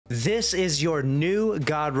This is your new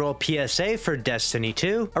God Roll PSA for Destiny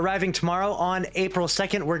 2. Arriving tomorrow on April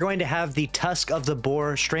 2nd, we're going to have the Tusk of the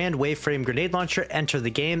Boar Strand Waveframe Grenade Launcher enter the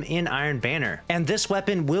game in Iron Banner. And this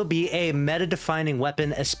weapon will be a meta-defining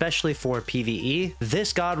weapon, especially for PvE.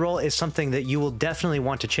 This God Roll is something that you will definitely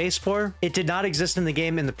want to chase for. It did not exist in the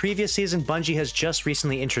game in the previous season. Bungie has just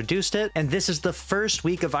recently introduced it, and this is the first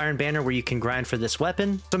week of Iron Banner where you can grind for this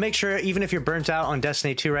weapon. So make sure, even if you're burnt out on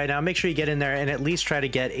Destiny 2 right now, make sure you get in there and at least try to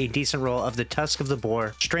get a decent roll of the Tusk of the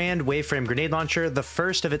Boar Strand Waveframe Grenade Launcher, the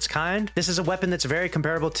first of its kind. This is a weapon that's very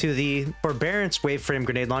comparable to the Forbearance Waveframe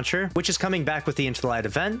Grenade Launcher, which is coming back with the Into the Light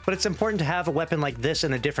event, but it's important to have a weapon like this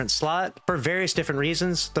in a different slot for various different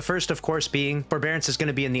reasons. The first, of course, being Forbearance is going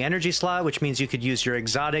to be in the energy slot, which means you could use your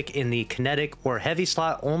exotic in the kinetic or heavy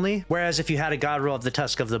slot only, whereas if you had a God Roll of the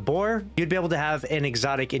Tusk of the Boar, you'd be able to have an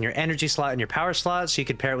exotic in your energy slot and your power slot, so you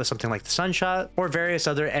could pair it with something like the Sunshot or various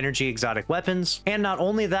other energy exotic weapons. And not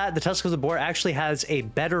only that, the Tusk of the Boar actually has a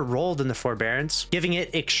better roll than the Forbearance, giving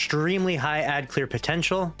it extremely high ad clear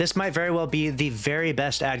potential. This might very well be the very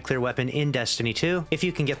best ad clear weapon in Destiny 2 if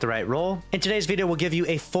you can get the right roll. In today's video, we'll give you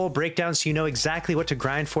a full breakdown so you know exactly what to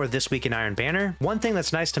grind for this week in Iron Banner. One thing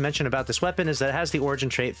that's nice to mention about this weapon is that it has the origin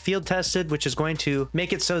trait field tested, which is going to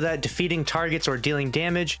make it so that defeating targets or dealing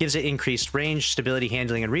damage gives it increased range, stability,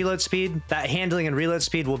 handling, and reload speed. That handling and reload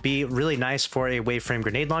speed will be really nice for a Waveframe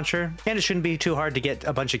Grenade Launcher, and it shouldn't be too hard to get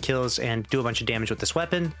a bunch of kills and do a bunch of damage with this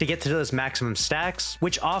weapon to get to those maximum stacks,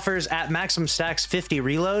 which offers at maximum stacks 50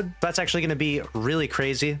 reload. That's actually going to be really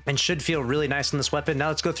crazy and should feel really nice on this weapon. Now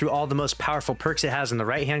let's go through all the most powerful perks it has in the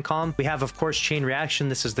right hand column. We have, of course, Chain Reaction.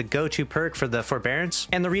 This is the go-to perk for the Forbearance,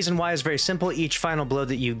 and the reason why is very simple. Each final blow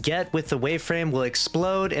that you get with the Waveframe will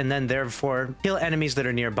explode and then therefore kill enemies that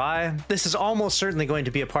are nearby. This is almost certainly going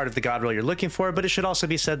to be a part of the God Roll you're looking for, but it should also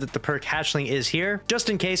be said that the perk Hatchling is here just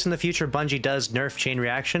in case in the future Bungie does nerf Chain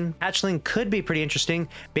Reaction. Hatchling could be pretty interesting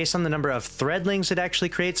based on the number of threadlings it actually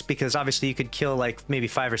creates, because obviously you could kill like maybe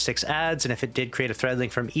 5 or 6 ads, and if it did create a threadling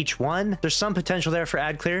from each one, there's some potential there for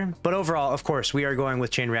ad clear. But overall, of course, we are going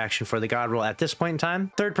with Chain Reaction for the God Roll at this point in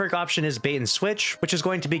time. Third perk option is Bait and Switch, which is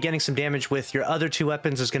going to be getting some damage with your other 2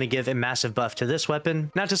 weapons, is going to give a massive buff to this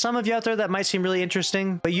weapon. Now, to some of you out there, that might seem really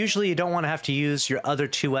interesting, but usually you don't want to have to use your other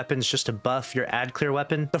 2 weapons just to buff your ad clear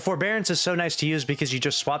weapon. The Forbearance is so nice to use because you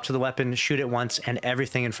just swap to the weapon, shoot it once, and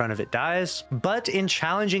everything in front of it dies. But in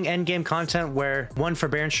challenging endgame content where one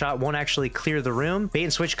Forbearance shot won't actually clear the room, Bait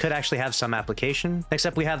and Switch could actually have some application. Next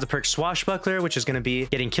up, we have the perk Swashbuckler, which is going to be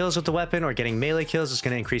getting kills with the weapon or getting melee kills. Is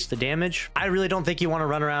going to increase the damage. I really don't think you want to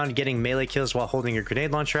run around getting melee kills while holding your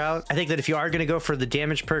grenade launcher out. I think that if you are going to go for the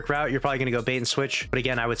damage perk route, you're probably going to go Bait and Switch. But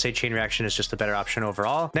again, I would say Chain Reaction is just a better option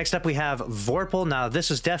overall. Next up, we have Vorpal. Now,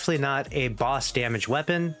 this is definitely not a boss damage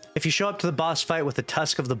weapon. If you show up to the boss fight with the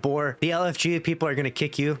Tusk of the Boar, the LFG people are going to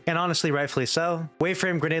kick you, and honestly, rightfully so.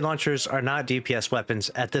 Waveframe grenade launchers are not DPS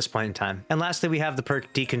weapons at this point in time. And lastly, we have the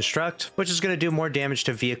perk Deconstruct, which is going to do more damage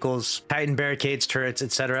to vehicles, Titan barricades, turrets,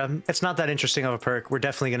 etc. It's not that interesting of a perk. We're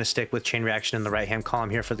definitely going to stick with Chain Reaction in the right-hand column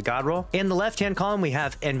here for the God Roll. In the left-hand column, we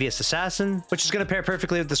have Envious Assassin, which is going to pair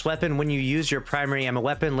perfectly with this weapon when you use your primary ammo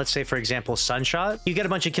weapon. Let's say, for example, Sunshot. You get a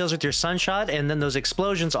bunch of kills with your Sunshot, and then those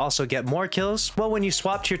explosions also get more kills. Well, when you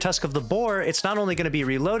swap to your Tusk of the Boar, it's not only going to be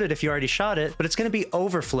reloaded if you already shot it, but it's going to be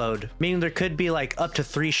overflowed, meaning there could be like up to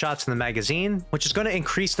 3 shots in the magazine, which is going to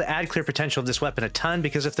increase the ad clear potential of this weapon a ton,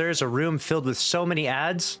 because if there is a room filled with so many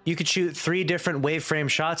ads, you could shoot 3 different Waveframe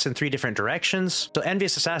shots in 3 different directions. So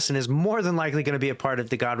Envious Assassin is more than likely going to be a part of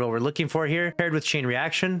the God Roll we're looking for here, paired with Chain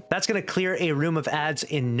Reaction. That's going to clear a room of ads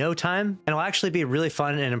in no time, and it'll actually be really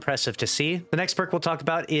fun and impressive to see. The next perk we'll talk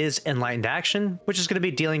about is Enlightened Action, which is going to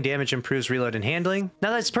be dealing damage, improves reload and handling.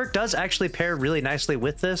 Now, this perk does actually pair really nicely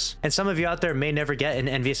with this, and some of you out there may never get an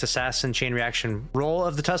Envious Assassin Chain Reaction roll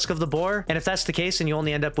of the Tusk of the Boar, and if that's the case and you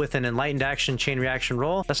only end up with an Enlightened Action Chain Reaction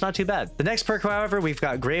roll, that's not too bad. The next perk, however, we've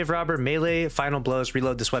got Grave Robber. Melee final blows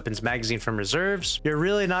reload this weapon's magazine from reserves. You're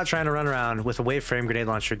really not trying to run around with a Waveframe grenade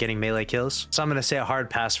launcher getting melee kills, so I'm going to say a hard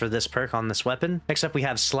pass for this perk on this weapon. Next up, we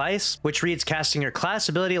have Slice, which reads casting your class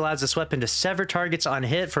ability allows this weapon to sever targets on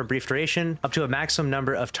hit for a brief duration, up to a maximum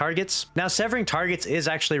number of targets. Now, severing targets is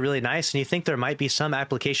actually really nice, and you think there might be some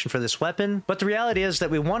application for this weapon, but the reality is that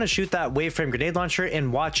we want to shoot that Waveframe grenade launcher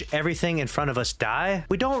and watch everything in front of us die.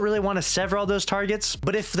 We don't really want to sever all those targets,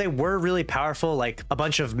 but if they were really powerful, like a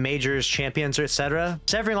bunch of majors, champions, or etc.,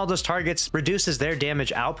 severing all those targets reduces their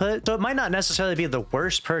damage output, so it might not necessarily be the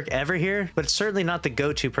worst perk ever here, but it's certainly not the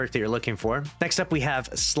go-to perk that you're looking for. Next up, we have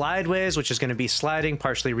Slideways, which is going to be sliding,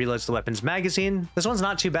 partially reloads the weapon's magazine. This one's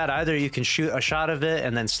not too bad either. You can shoot a shot of it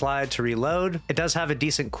and then slide to reload. It does have a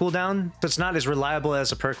decent cooldown, so it's not as reliable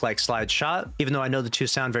as a perk like Slide Shot. Even though I know the two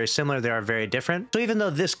sound very similar, they are very different. So even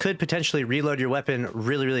though this could potentially reload your weapon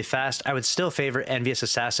really fast, I would still favor Envious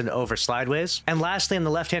Assassin over Slideways. And lastly, in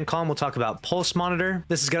the left-hand column, we'll talk about Pulse Monitor.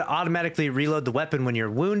 This is going to automatically reload the weapon when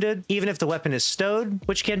you're wounded, even if the weapon is stowed,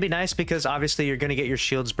 which can be nice because obviously you're going to get your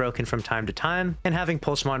shields broken from time to time, and having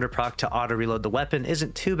Pulse Monitor proc to auto reload the weapon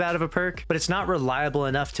isn't too bad of a perk, but it's not reliable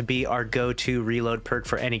enough to be our go-to reload perk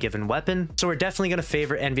for any given weapon. So we're definitely going to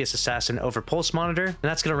favor Envious Assassin over Pulse Monitor, and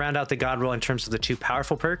that's going to round out the god roll in terms of the two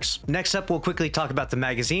powerful perks. Next up, we'll quickly talk about the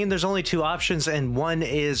magazine. There's only two options, and one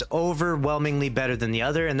is overwhelmingly better than the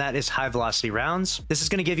other, and that is high velocity rounds. This is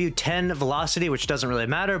going to give you 10 velocity, which doesn't really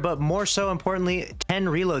matter, but more so importantly, 10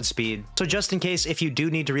 reload speed. So just in case if you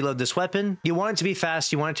do need to reload this weapon, you want it to be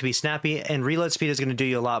fast, you want it to be snappy, and reload speed is going to do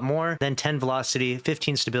you a lot more than 10 velocity,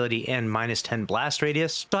 15 stability, and minus 10 blast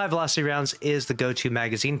radius. So high velocity rounds is the go-to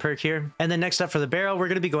magazine perk here. And then next up for the barrel, we're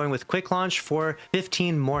going to be going with quick launch for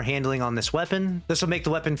 15 more handling on this weapon. This will make the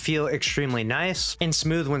weapon feel extremely nice and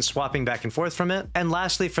smooth when swapping back and forth from it. And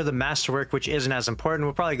lastly, for the masterwork, which isn't as important,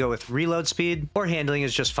 we'll probably go with reload speed, or handling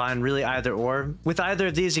is just fine, really either or. With either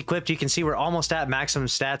of these equipped, you can see we're almost at maximum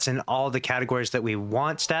stats in all the categories that we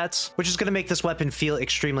want stats, which is going to make this weapon feel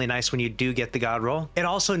extremely nice when you do get the god roll. It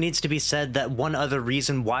also needs to be said that one other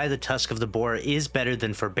reason why the Tusk of the Boar is better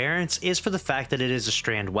than Forbearance is for the fact that it is a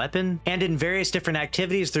strand weapon, and in various different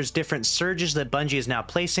activities there's different surges that Bungie is now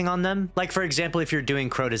placing on them. Like for example, if you're doing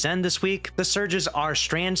Crota's End this week, the surges are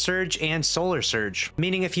Strand Surge and Solar Surge,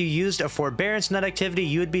 meaning if you used a Forbearance in that activity,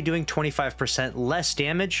 you would be doing 25% less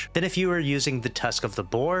damage than if you were using the Tusk of the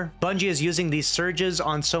Boar. Bungie is using these surges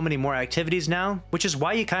on so many more activities now, which is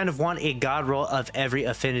why you kind of want a god roll of every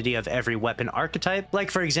affinity of every weapon archetype.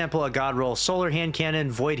 Like for example, a god roll Solar Hand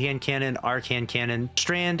Cannon, Void Hand Cannon, Arc Hand Cannon,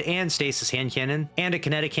 Strand and Stasis Hand Cannon, and a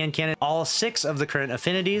Kinetic Hand Cannon, all 6 of the current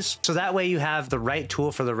affinities. So that way you have the right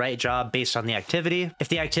tool for the right job based on the activity. If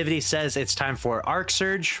the activity says it's time for Arc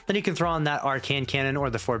Surge, then you can throw on that Arc Hand Cannon or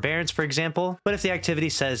the Forbearance, for example. But if the activity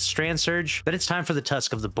says Strand Surge, then it's time for the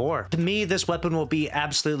Tusk of the Boar. To me, this weapon will be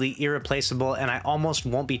absolutely irreplaceable, and I almost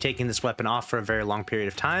won't be taking this weapon off for a very long period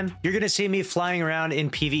of time. You're going to see me flying around in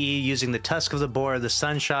PvE using the Tusk of the Boar, the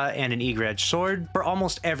Sunshot, and an Eager Edge Sword for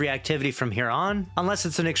almost every activity from here on, unless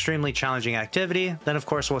it's an extremely challenging activity. Then of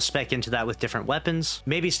course we'll spec into that with different weapons.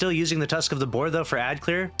 Maybe still using the Tusk of the Boar though for ad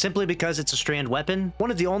clear, simply because it's a strand weapon.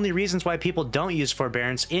 One of the only reasons why people don't use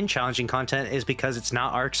Forbearance in challenging content is because it's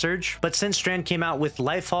not Arc Surge. But since Strand came out with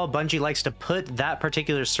Lightfall, Bungie likes to put that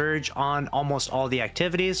particular surge on almost all the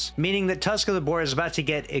activities, meaning that Tusk of the Boar is about to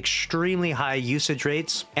get extremely high usage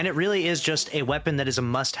rates, and it really is just a weapon that is a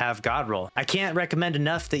must-have god roll. I can't recommend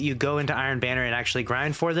enough that you go into Iron Banner and actually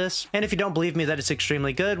grind for this. And if you don't believe me that it's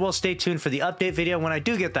extremely good, well, stay tuned for the update video when I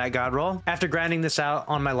do get that god roll after grinding this out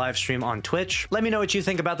on my live stream on Twitch. Let me know what you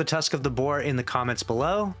think about the Tusk of the Boar in the comments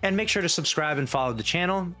below, and make sure to subscribe and follow the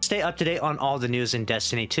channel. Stay up to date on all the news in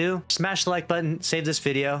Destiny 2. Smash the like button, save this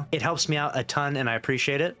video. It helps me out a ton and I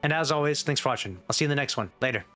appreciate it. And as always, thanks for watching. I'll see you in the next one. Later.